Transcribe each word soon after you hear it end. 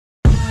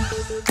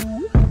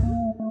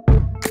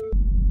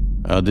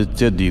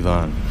आदित्य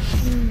दीवान,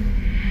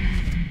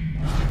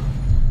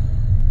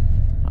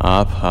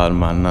 आप हार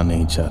मानना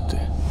नहीं चाहते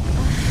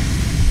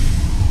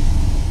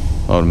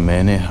और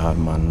मैंने हार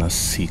मानना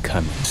सीखा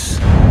नहीं।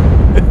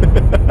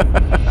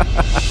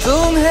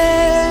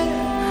 तुम्हें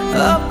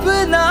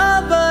अपना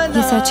बना।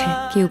 ये सच है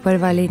कि ऊपर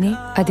वाले ने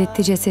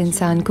आदित्य जैसे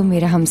इंसान को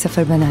मेरा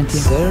हमसफर बना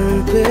दिया। सर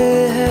पे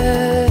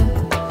है,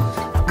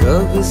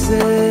 कब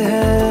से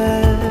है।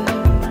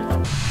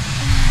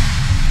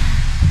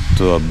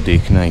 तो अब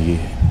देखना ये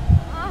है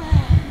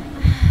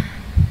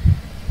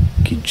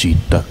कि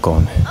जीतता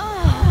कौन है।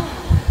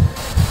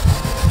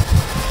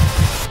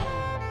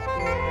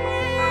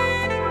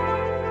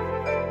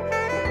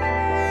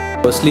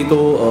 फर्स्टली तो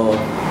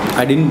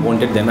I didn't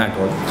wanted them at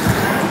all.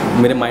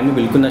 मेरे माइंड में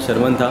बिल्कुल ना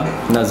शर्मन था,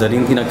 ना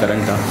जरीन थी, ना करण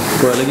था।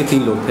 तो अलग ही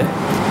 3 लोग थे।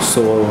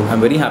 सो आई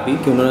एम वेरी हैप्पी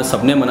कि उन्होंने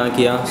सबने मना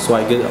किया। सो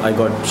आई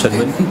गॉट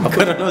शर्मन।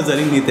 करण और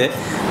जरीन नहीं थे,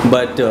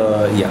 बट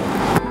या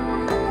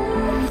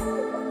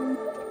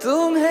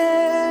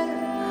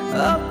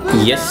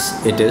yes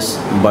it is,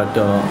 but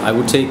I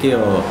would say कि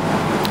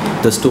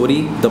the story,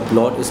 the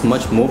plot is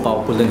much more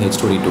powerful than hate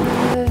story 2.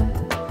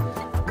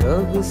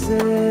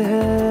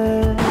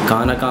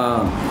 कहाँ ना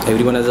कहाँ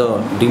everyone has a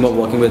dream of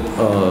working with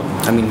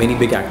I mean many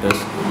big actors.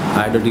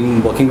 I had a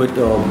dream working with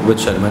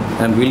Sharman,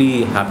 and I'm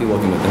really happy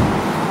working with him.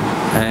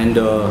 And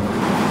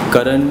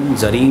Karan,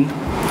 Zareen,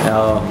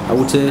 I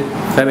would say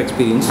fair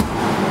experience.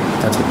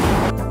 That's it.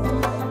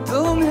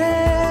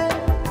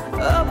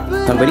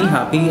 I'm very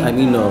happy. I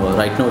mean,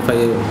 right now, if I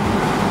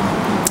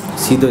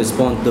see the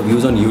response, the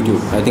views on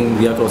YouTube, I think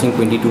we are crossing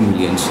 22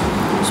 millions.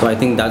 So I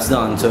think that's the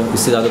answer.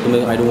 इससे ज़्यादा तो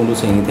मैं I don't want to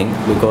say anything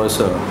because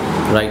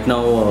right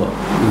now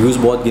views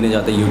बहुत गिने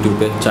जाते हैं YouTube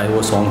पे, चाहे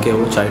वो song के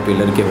हो, चाहे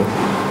trailer के हो.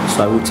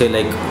 So I would say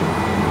like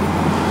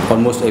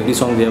almost every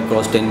song we have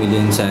crossed 10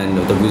 millions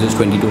and the views is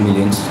 22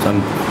 millions. So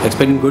I'm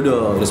expecting good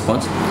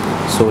response.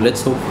 So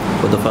let's hope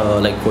for the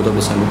like 4th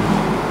of December.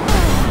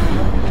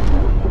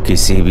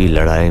 किसी भी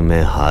लड़ाई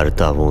में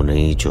हारता वो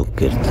नहीं जो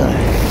गिरता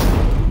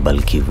है,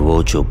 बल्कि वो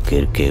जो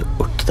गिर के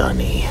उठता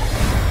नहीं है।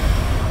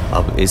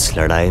 अब इस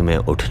लड़ाई में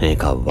उठने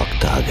का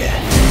वक्त आ गया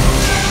है।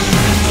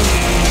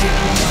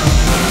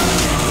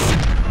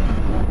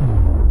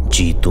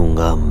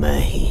 जीतूंगा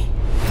मैं ही।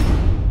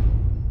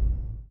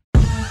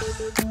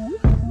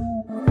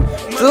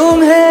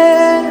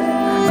 तुम्हें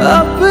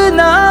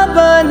अपना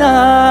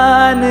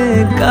बनाने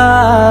का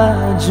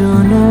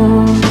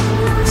जुनून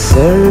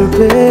सर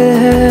पे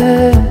है,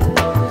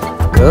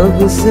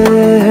 कब से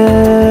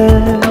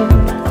है।